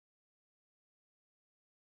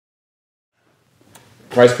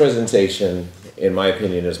Price presentation, in my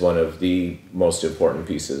opinion, is one of the most important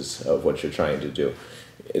pieces of what you're trying to do.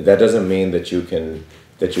 That doesn't mean that you can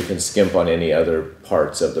skimp on any other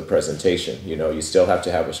parts of the presentation. You know, you still have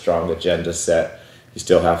to have a strong agenda set. You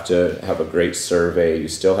still have to have a great survey. You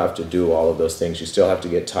still have to do all of those things. You still have to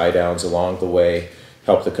get tie downs along the way,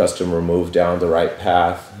 help the customer move down the right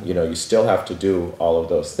path. You know, you still have to do all of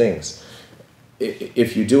those things.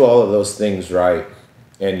 If you do all of those things right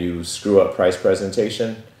and you screw up price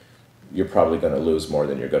presentation, you're probably going to lose more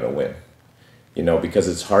than you're going to win. You know, because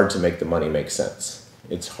it's hard to make the money make sense.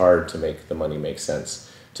 It's hard to make the money make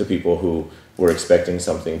sense to people who were expecting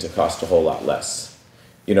something to cost a whole lot less.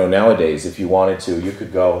 You know, nowadays, if you wanted to, you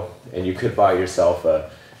could go and you could buy yourself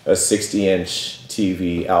a 60-inch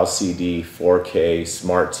TV, LCD, 4K,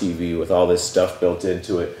 smart TV with all this stuff built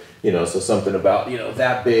into it. You know, so something about, you know,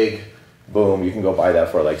 that big, boom, you can go buy that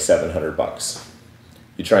for like $700.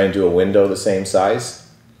 You try and do a window the same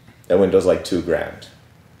size, that window's like $2,000.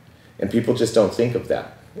 And people just don't think of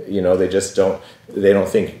that. You know, they don't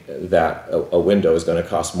think that a window is going to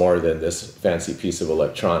cost more than this fancy piece of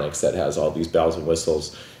electronics that has all these bells and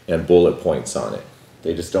whistles and bullet points on it.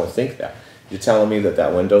 They just don't think that. You're telling me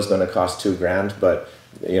that window is going to cost $2,000, but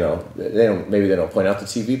you know, maybe they don't point out the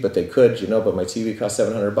TV, but they could, you know, but my TV costs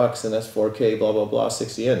 $700 and that's 4K, blah, blah, blah,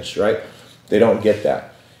 60-inch, right? They don't get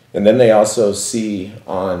that. And then they also see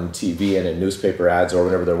on TV and in newspaper ads or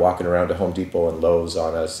whenever they're walking around to Home Depot and Lowe's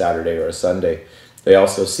on a Saturday or a Sunday, they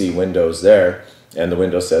also see windows there, and the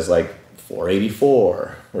window says like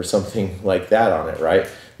 484 or something like that on it, right?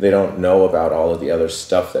 They don't know about all of the other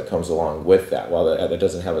stuff that comes along with that. Well, that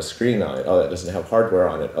doesn't have a screen on it. Oh, that doesn't have hardware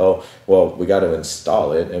on it. Oh, well, we got to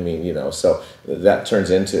install it. I mean, you know, so that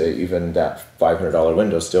turns into, even that $500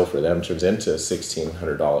 window still for them turns into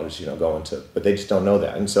 $1,600, you know, going to, but they just don't know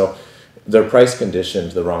that. And so they're price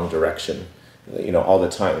conditioned the wrong direction, you know, all the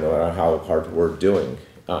time, no matter how hard we're doing.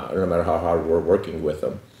 No matter how hard we're working with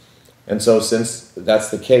them. And so since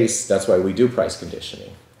that's the case, that's why we do price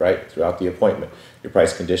conditioning, right? Throughout the appointment. You're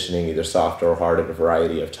price conditioning either soft or hard at a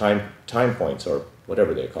variety of time points, or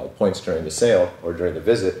whatever they're called, points during the sale or during the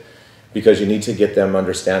visit, because you need to get them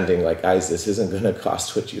understanding, like, guys, this isn't going to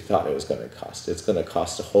cost what you thought it was going to cost. It's going to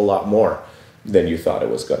cost a whole lot more than you thought it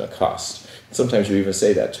was going to cost. Sometimes you even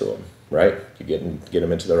say that to them, right? You get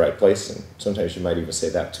them into the right place, and sometimes you might even say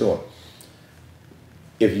that to them.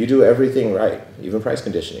 If you do everything right, even price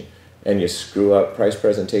conditioning, and you screw up price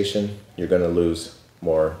presentation, you're going to lose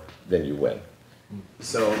more than you win.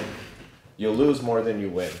 So you'll lose more than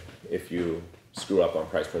you win if you screw up on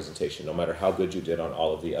price presentation, no matter how good you did on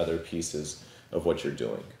all of the other pieces of what you're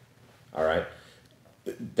doing. All right?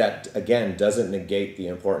 That, again, doesn't negate the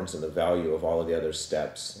importance and the value of all of the other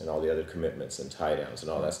steps and all the other commitments and tie downs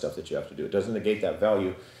and all that stuff that you have to do. It doesn't negate that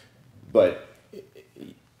value, but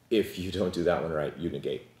if you don't do that one right, you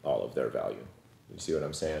negate all of their value. You see what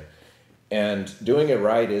I'm saying? And doing it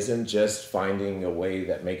right isn't just finding a way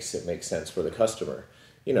that makes it make sense for the customer.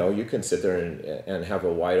 You know, you can sit there and have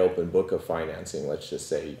a wide open book of financing, let's just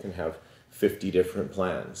say. You can have 50 different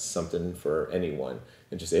plans, something for anyone,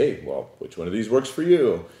 and just say, hey, well, which one of these works for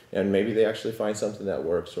you? And maybe they actually find something that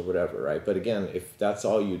works or whatever, right? But again, if that's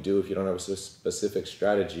all you do, if you don't have a specific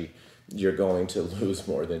strategy, you're going to lose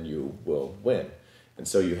more than you will win. And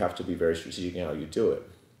so you have to be very strategic in how you do it.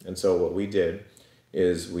 And so what we did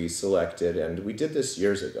is we selected, and we did this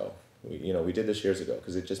years ago. We did this years ago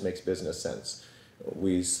because it just makes business sense.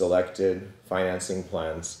 We selected financing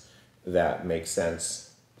plans that make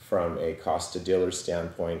sense from a cost to dealer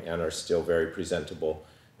standpoint and are still very presentable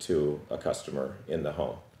to a customer in the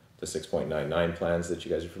home. The 6.99 plans that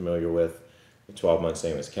you guys are familiar with, the 12-month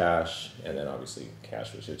same as cash, and then obviously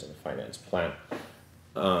cash which is in the finance plan.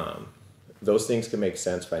 Those things can make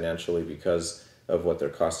sense financially because of what their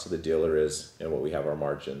cost to the dealer is and what we have our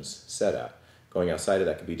margins set at. Going outside of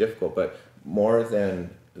that can be difficult, but more than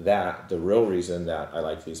that, the real reason that I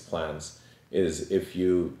like these plans is if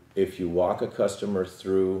you walk a customer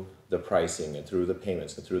through the pricing and through the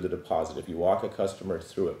payments and through the deposit, if you walk a customer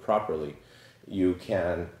through it properly, you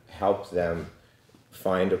can help them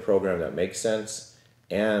find a program that makes sense,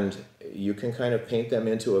 and you can kind of paint them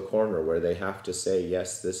into a corner where they have to say,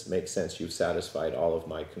 yes, this makes sense, you've satisfied all of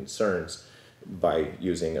my concerns, by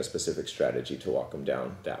using a specific strategy to walk them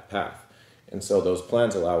down that path. And so those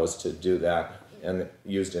plans allow us to do that, and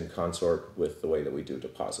used in consort with the way that we do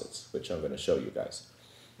deposits, which I'm going to show you guys.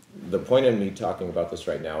 The point in me talking about this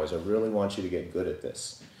right now is I really want you to get good at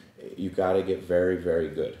this. You got to get very, very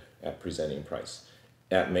good at presenting price,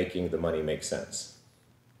 at making the money make sense.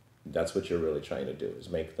 That's what you're really trying to do, is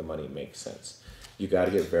make the money make sense. You got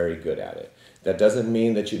to get very good at it. That doesn't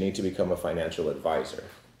mean that you need to become a financial advisor.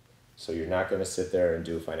 So you're not going to sit there and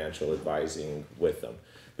do financial advising with them.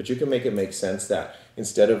 But you can make it make sense that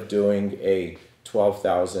instead of doing a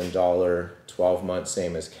 $12,000 12-month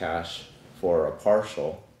same as cash for a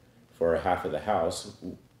partial, for a half of the house,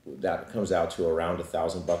 that comes out to around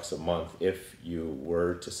 $1,000 a month if you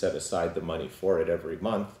were to set aside the money for it every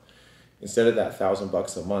month. Instead of that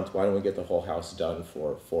 $1,000 a month, why don't we get the whole house done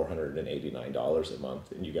for $489 a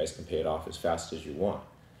month, and you guys can pay it off as fast as you want.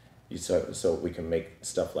 So we can make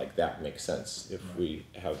stuff like that make sense if we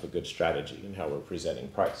have a good strategy in how we're presenting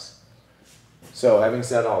price. So having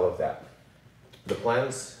said all of that, the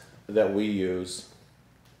plans that we use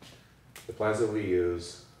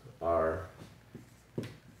are,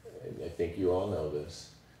 I think you all know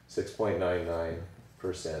this,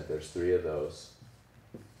 6.99%. There's 3 of those.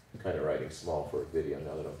 I'm kind of writing small for a video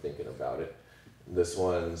now that I'm thinking about it. This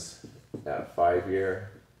one's at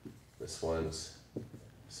 5-year. This one's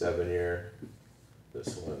 7-year.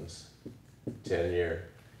 This one's 10-year.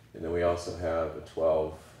 And then we also have a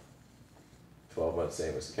 12-month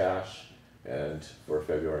same as cash. And for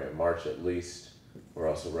February and March at least, we're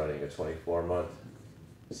also running a 24-month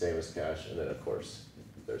same as cash. And then of course,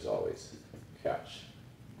 there's always cash.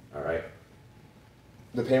 All right.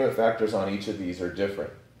 The payment factors on each of these are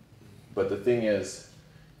different. But the thing is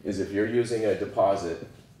if you're using a deposit,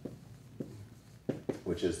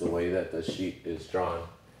 which is the way that the sheet is drawn,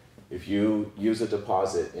 if you use a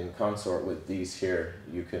deposit in consort with these here,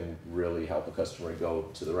 you can really help a customer go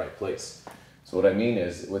to the right place. So what I mean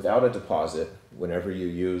is, without a deposit, whenever you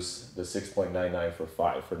use the 6.99 for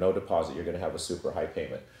 5, for no deposit, you're going to have a super high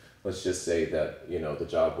payment. Let's just say that, you know, the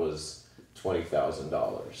job was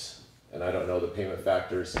 $20,000. And I don't know the payment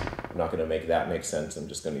factors. I'm not going to make that make sense. I'm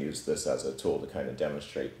just going to use this as a tool to kind of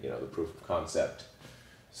demonstrate, you know, the proof of concept.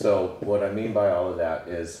 So what I mean by all of that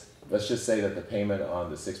is, let's just say that the payment on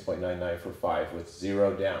the 6.99 for 5 with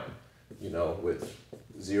 0 down, you know, with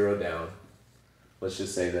 0 down, let's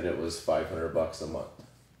just say that it was $500 a month.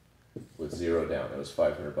 With 0 down, it was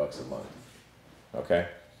 $500 a month. Okay?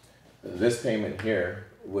 This payment here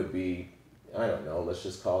would be, I don't know, let's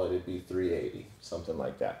just call it, it'd be $380, something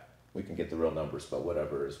like that. We can get the real numbers, but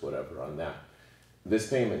whatever is whatever on that. This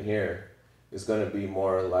payment here is going to be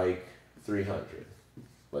more like $300,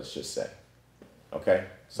 let's just say. Okay?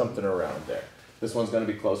 Something around there. This one's going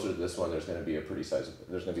to be closer to this one. There's going to be a pretty sizable,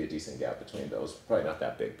 there's going to be a decent gap between those. Probably not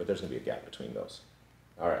that big, but there's going to be a gap between those.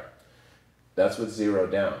 All right. That's with 0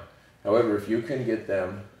 down. However, if you can get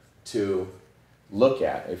them to look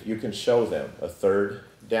at, if you can show them a 1/3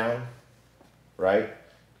 down, right?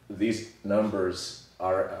 These numbers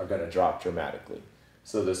are going to drop dramatically.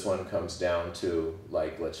 So this one comes down to,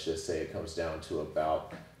 like, let's just say it comes down to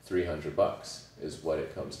about $300 is what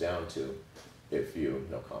it comes down to if you,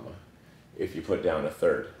 no comma, if you put down a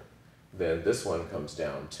 1/3. Then this one comes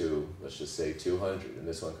down to, let's just say 200, and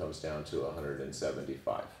this one comes down to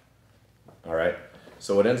 175. All right?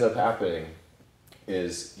 So what ends up happening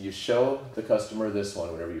is you show the customer this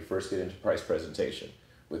one whenever you first get into price presentation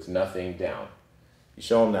with nothing down. You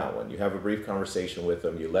show them that one. You have a brief conversation with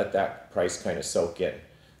them. You let that price kind of soak in,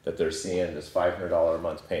 that they're seeing this $500 a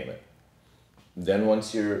month payment. Then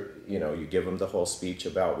once you give them the whole speech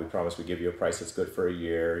about, we promise we give you a price that's good for a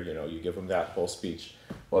year, you give them that whole speech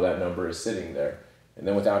while that number is sitting there. And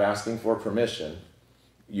then without asking for permission,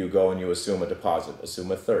 you go and you assume a deposit, assume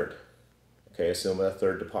a 1/3. Okay, assume a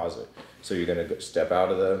 1/3 deposit. So you're going to step out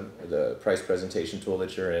of the price presentation tool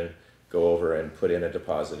that you're in, go over and put in a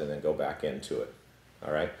deposit, and then go back into it.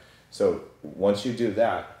 All right. So once you do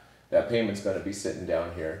that, that payment's going to be sitting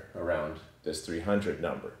down here around this 300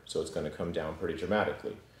 number. So it's going to come down pretty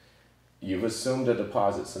dramatically. You've assumed a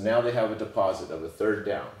deposit. So now they have a deposit of a 1/3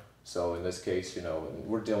 down. So in this case,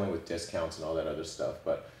 we're dealing with discounts and all that other stuff,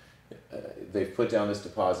 but they've put down this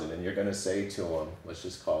deposit, and you're going to say to them, let's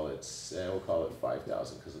just call it, we'll call it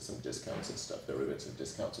 5,000 because of some discounts and stuff. There would have been some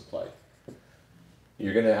discounts applied.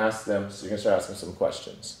 You're going to ask them, so you're going to start asking some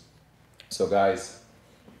questions. So guys,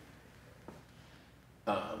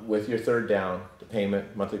 with your 1/3 down, the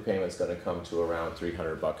monthly payment is going to come to around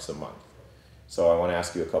 $300 a month. So I want to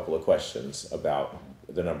ask you a couple of questions about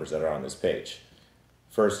the numbers that are on this page.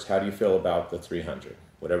 First, how do you feel about the $300,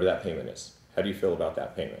 whatever that payment is? How do you feel about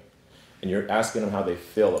that payment? And you're asking them how they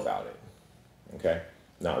feel about it, okay?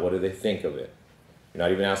 Not what do they think of it. You're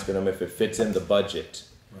not even asking them if it fits in the budget,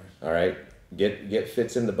 right. All right? Get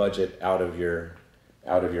fits in the budget out of your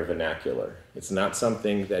vernacular. It's not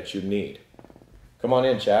something that you need. Come on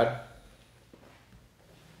in, Chad.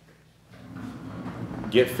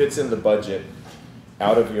 Get fits in the budget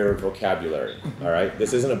out of your vocabulary, all right?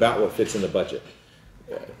 This isn't about what fits in the budget.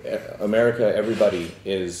 America, everybody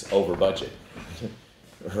is over budget,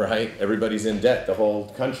 right? Everybody's in debt. The whole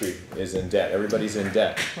country is in debt. Everybody's in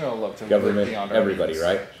debt. Well, look, to Government, beyond our everybody, means.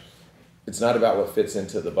 right? It's not about what fits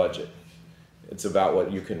into the budget. It's about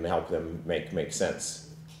what you can help them make sense.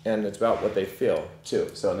 And it's about what they feel too.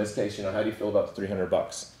 So in this case, how do you feel about the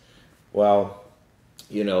 $300? Well,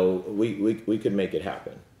 we could make it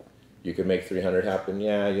happen. You could make 300 happen.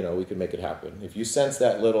 Yeah, we could make it happen. If you sense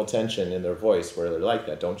that little tension in their voice where they're like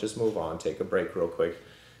that, don't just move on. Take a break real quick.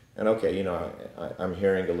 And okay, I'm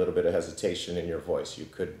hearing a little bit of hesitation in your voice. You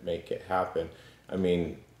could make it happen. I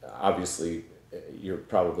mean, obviously, you're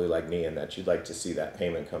probably like me in that you'd like to see that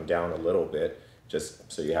payment come down a little bit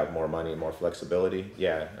just so you have more money and more flexibility.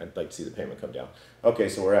 Yeah, I'd like to see the payment come down. Okay,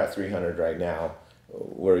 so we're at 300 right now.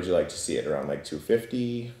 Where would you like to see it? Around like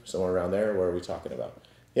 250, somewhere around there? What are we talking about?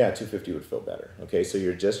 Yeah, 250 would feel better. Okay, so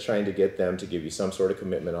you're just trying to get them to give you some sort of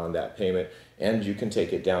commitment on that payment, and you can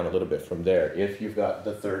take it down a little bit from there if you've got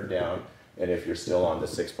the third down and if you're still on the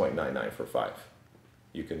 6.99 for 5.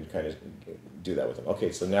 You can kind of do that with them.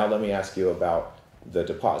 Okay, so now let me ask you about the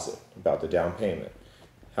deposit, about the down payment.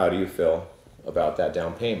 How do you feel about that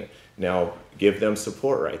down payment? Now, give them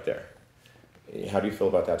support right there. How do you feel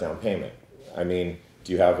about that down payment? I mean,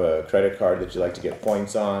 do you have a credit card that you like to get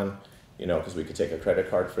points on? Because we could take a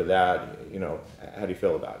credit card for that. How do you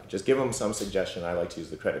feel about it? Just give them some suggestion. I like to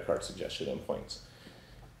use the credit card suggestion and points.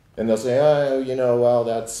 And they'll say, well,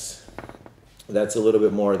 that's a little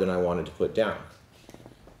bit more than I wanted to put down.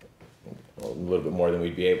 A little bit more than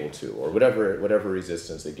we'd be able to, or whatever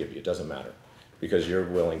resistance they give you. It doesn't matter, because you're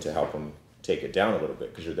willing to help them take it down a little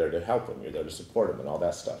bit, because you're there to help them. You're there to support them and all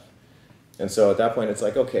that stuff. And so at that point, it's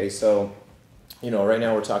like, okay, so, right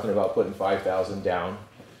now we're talking about putting 5,000 down.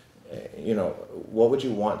 What would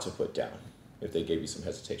you want to put down if they gave you some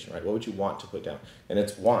hesitation, right? What would you want to put down? And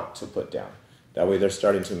it's want to put down. That way they're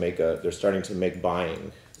starting to make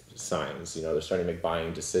buying signs, they're starting to make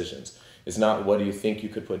buying decisions. It's not what do you think you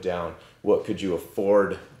could put down, what could you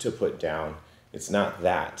afford to put down. It's not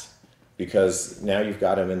that, because now you've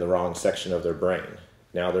got them in the wrong section of their brain.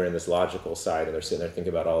 Now they're in this logical side and they're sitting there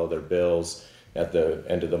thinking about all of their bills at the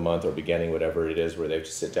end of the month or beginning, whatever it is, where they have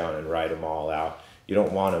to sit down and write them all out. You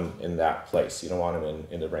don't want them in that place. You don't want them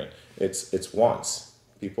in the brain. It's wants.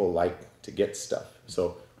 People like to get stuff.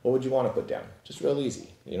 So what would you want to put down? Just real easy,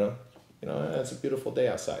 it's a beautiful day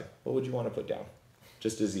outside. What would you want to put down?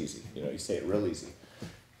 Just as easy. You say it real easy.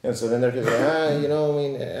 And so then they're going to say,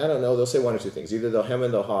 I don't know. They'll say one or two things. Either they'll hem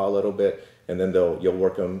and they'll haw a little bit, and then you'll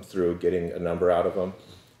work them through getting a number out of them,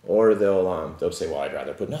 or they'll say, well, I'd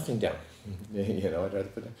rather put nothing down. I'd rather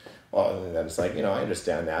put down. Well, and then it's like, I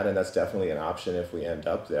understand that, and that's definitely an option if we end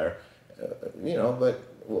up there, but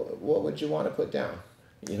what would you want to put down?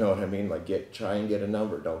 You know what I mean? Like try and get a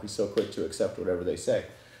number. Don't be so quick to accept whatever they say.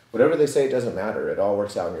 Whatever they say, it doesn't matter. It all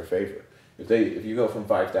works out in your favor. If you go from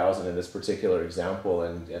 5,000 in this particular example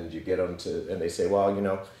and you get them to, and they say, well,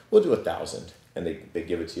 we'll do 1,000, and they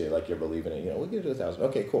give it to you like you're believing it, we'll give it 1,000.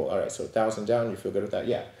 Okay, cool. All right, so 1,000 down, you feel good with that?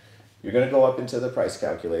 Yeah. You're going to go up into the price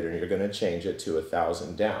calculator and you're going to change it to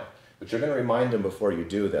 1,000 down. But you're going to remind them before you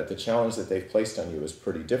do that the challenge that they've placed on you is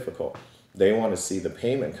pretty difficult. They want to see the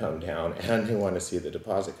payment come down and they want to see the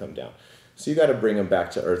deposit come down. So you got to bring them back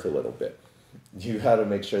to earth a little bit. You got to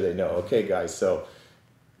make sure they know, okay, guys, so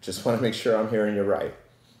just want to make sure I'm hearing you right.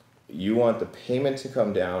 You want the payment to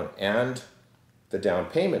come down and the down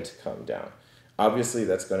payment to come down. Obviously,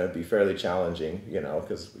 that's going to be fairly challenging,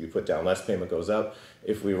 because you put down less, payment goes up.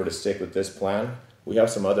 If we were to stick with this plan, we have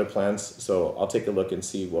some other plans, so I'll take a look and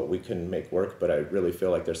see what we can make work, but I really feel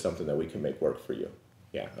like there's something that we can make work for you.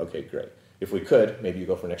 Yeah, okay, great. If we could, maybe you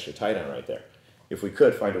go for an extra tie down right there. If we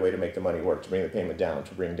could find a way to make the money work, to bring the payment down,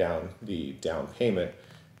 to bring down the down payment,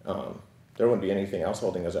 there wouldn't be anything else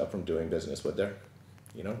holding us up from doing business, would there?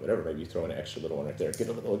 Whatever, maybe you throw an extra little one right there, get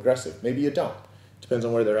a little aggressive. Maybe you don't. Depends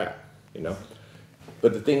on where they're at,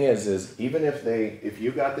 But the thing is even if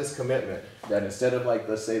you got this commitment that instead of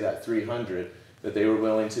let's say that 300, that they were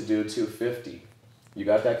willing to do 250, you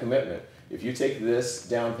got that commitment. If you take this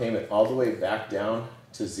down payment all the way back down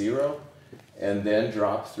to 0, and then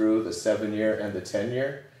drop through the 7-year and the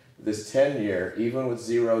 10-year, this 10-year, even with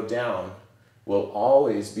 0 down, will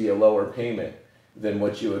always be a lower payment than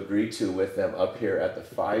what you agreed to with them up here at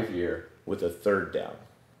the 5-year with a third down.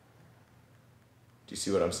 Do you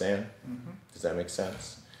see what I'm saying? Mm-hmm. Does that make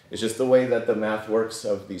sense? It's just the way that the math works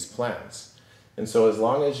of these plans. And so as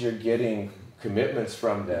long as you're getting commitments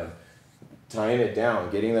from them, tying it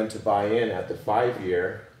down, getting them to buy in at the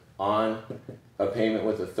 5-year on a payment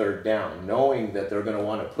with a third down, knowing that they're going to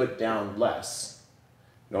want to put down less,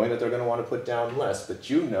 but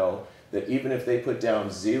that even if they put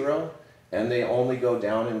down 0 and they only go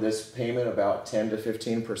down in this payment about 10 to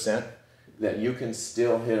 15%, that you can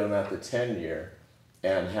still hit them at the 10-year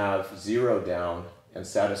and have 0 down and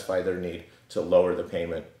satisfy their need to lower the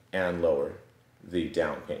payment and lower the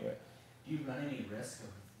down payment. Do you run any risk of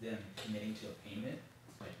them committing to a payment?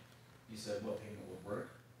 Like you said, what payment would work?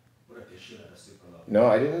 What if they shoot at a super low? No,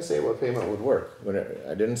 I didn't say what payment would work.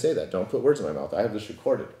 I didn't say that. Don't put words in my mouth. I have this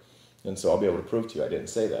recorded. And so I'll be able to prove to you I didn't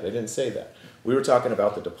say that. I didn't say that. We were talking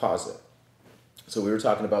about the deposit. So we were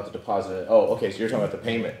talking about the deposit. Oh, okay, so you're talking about the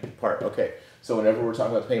payment part. Okay, so whenever we're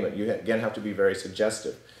talking about the payment, you again have to be very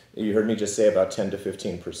suggestive. You heard me just say about 10 to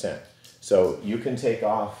 15%. So you can take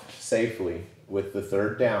off safely with the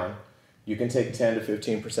third down. You can take 10 to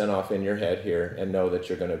 15% off in your head here and know that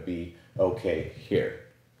you're going to be okay here.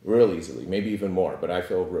 Real easily, maybe even more, but I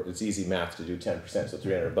feel it's easy math to do 10%, so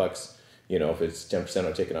 $300, you know, if it's 10%,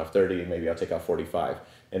 I'm taking off 30, maybe I'll take off 45,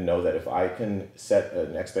 and know that if I can set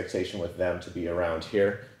an expectation with them to be around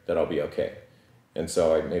here, that I'll be okay. And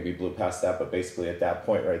so I maybe blew past that, but basically at that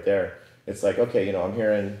point right there, it's like, okay, you know, I'm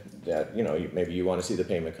hearing that, you know, maybe you want to see the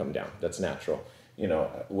payment come down. That's natural. You know,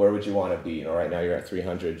 where would you want to be? You know, right now you're at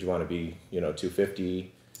 300, you want to be, you know,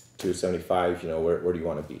 250, 275, you know, where do you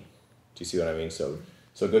want to be? Do you see what I mean? So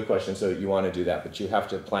good question. So you want to do that, but you have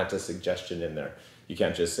to plant a suggestion in there. You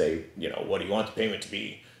can't just say, you know, what do you want the payment to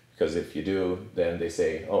be? Because if you do, then they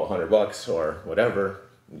say, oh, $100 or whatever.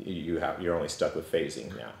 You're only stuck with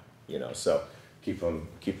phasing now. You know, so keep them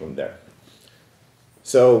there.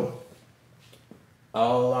 So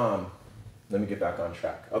let me get back on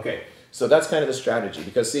track. Okay, so that's kind of the strategy.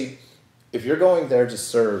 Because see, if you're going there to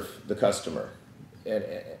serve the customer,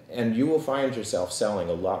 and you will find yourself selling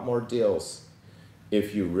a lot more deals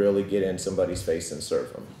if you really get in somebody's face and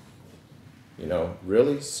serve them. You know,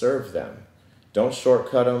 really serve them. Don't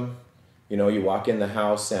shortcut them. You know, you walk in the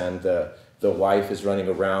house and the wife is running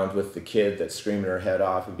around with the kid that's screaming her head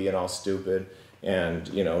off and being all stupid and,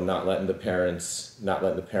 you know, not letting the parents, you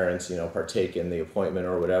know, partake in the appointment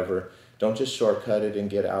or whatever. Don't just shortcut it and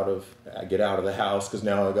get out of the house because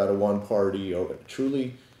now I got a one party. Or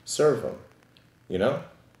truly serve them, you know?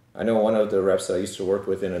 I know one of the reps that I used to work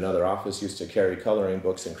with in another office used to carry coloring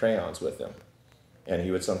books and crayons with him. And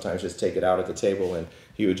he would sometimes just take it out at the table and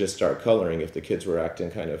he would just start coloring if the kids were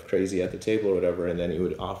acting kind of crazy at the table or whatever, and then he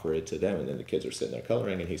would offer it to them, and then the kids are sitting there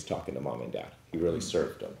coloring and he's talking to mom and dad. He really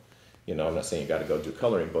served them. You know, I'm not saying you got to go do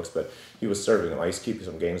coloring books, but he was serving them. I used to keep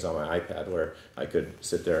some games on my iPad where I could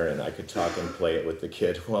sit there and I could talk and play it with the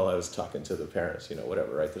kid while I was talking to the parents, you know,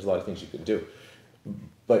 whatever, right? There's a lot of things you can do.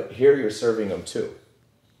 But here you're serving them too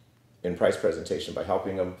in price presentation by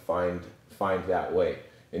helping them find that way.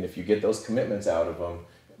 And if you get those commitments out of them,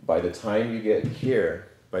 by the time you get here,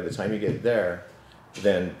 by the time you get there,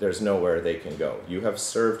 then there's nowhere they can go. You have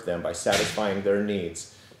served them by satisfying their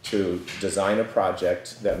needs to design a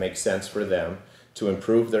project that makes sense for them, to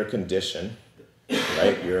improve their condition,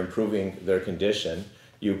 right? You're improving their condition.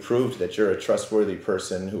 You proved that you're a trustworthy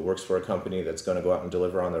person who works for a company that's going to go out and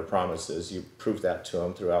deliver on their promises. You proved that to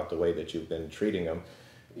them throughout the way that you've been treating them.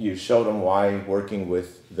 You showed them why working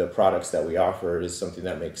with the products that we offer is something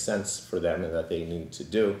that makes sense for them and that they need to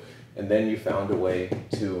do. And then you found a way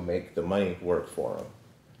to make the money work for them.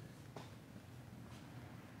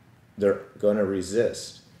 They're going to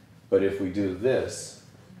resist. But if we do this,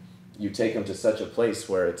 you take them to such a place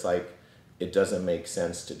where it's like, it doesn't make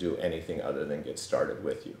sense to do anything other than get started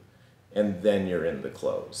with you. And then you're in the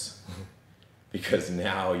close. Because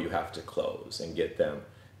now you have to close and get them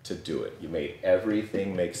to do it. You made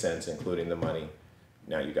everything make sense, including the money.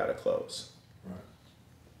 Now you got to close. Right.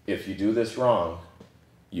 If you do this wrong,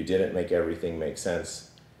 you didn't make everything make sense,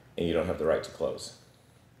 and you don't have the right to close.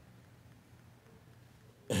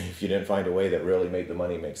 If you didn't find a way that really made the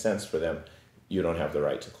money make sense for them, you don't have the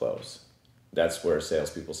right to close. That's where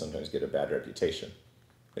salespeople sometimes get a bad reputation.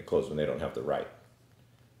 They close when they don't have the right.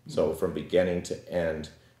 So from beginning to end,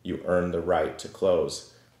 you earn the right to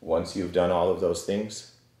close. Once you've done all of those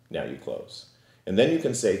things, now you close. And then you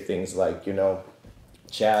can say things like, you know,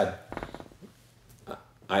 Chad,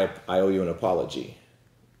 I owe you an apology.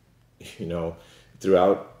 You know,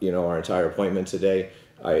 throughout, you know, our entire appointment today,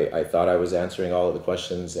 I thought I was answering all of the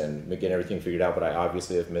questions and getting everything figured out, but I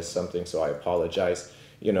obviously have missed something, so I apologize.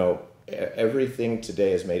 You know, everything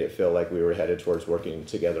today has made it feel like we were headed towards working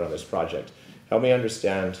together on this project. Help me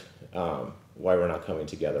understand why we're not coming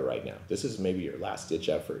together right now. This is maybe your last ditch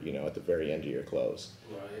effort, you know, at the very end of your close.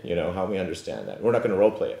 Right. You know, help me understand that. We're not going to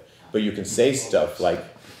role play it, but you can say stuff like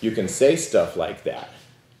that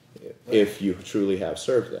if you truly have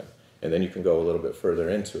served them. And then you can go a little bit further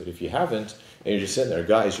into it. If you haven't, and you're just sitting there,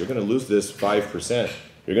 guys, you're going to lose this 5%.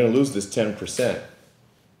 you're gonna lose this 10%,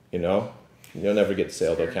 you know? You'll never get the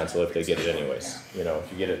sale, they'll cancel if they get it anyways. You know,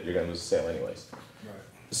 if you get it, you're gonna lose the sale anyways. Right.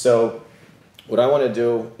 So, what I wanna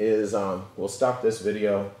do is, we'll stop this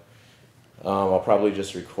video. I'll probably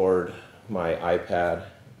just record my iPad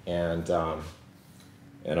and I'm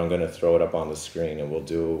gonna throw it up on the screen and we'll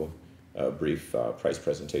do a brief price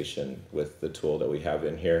presentation with the tool that we have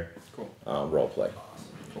in here, Cool. role play. Awesome.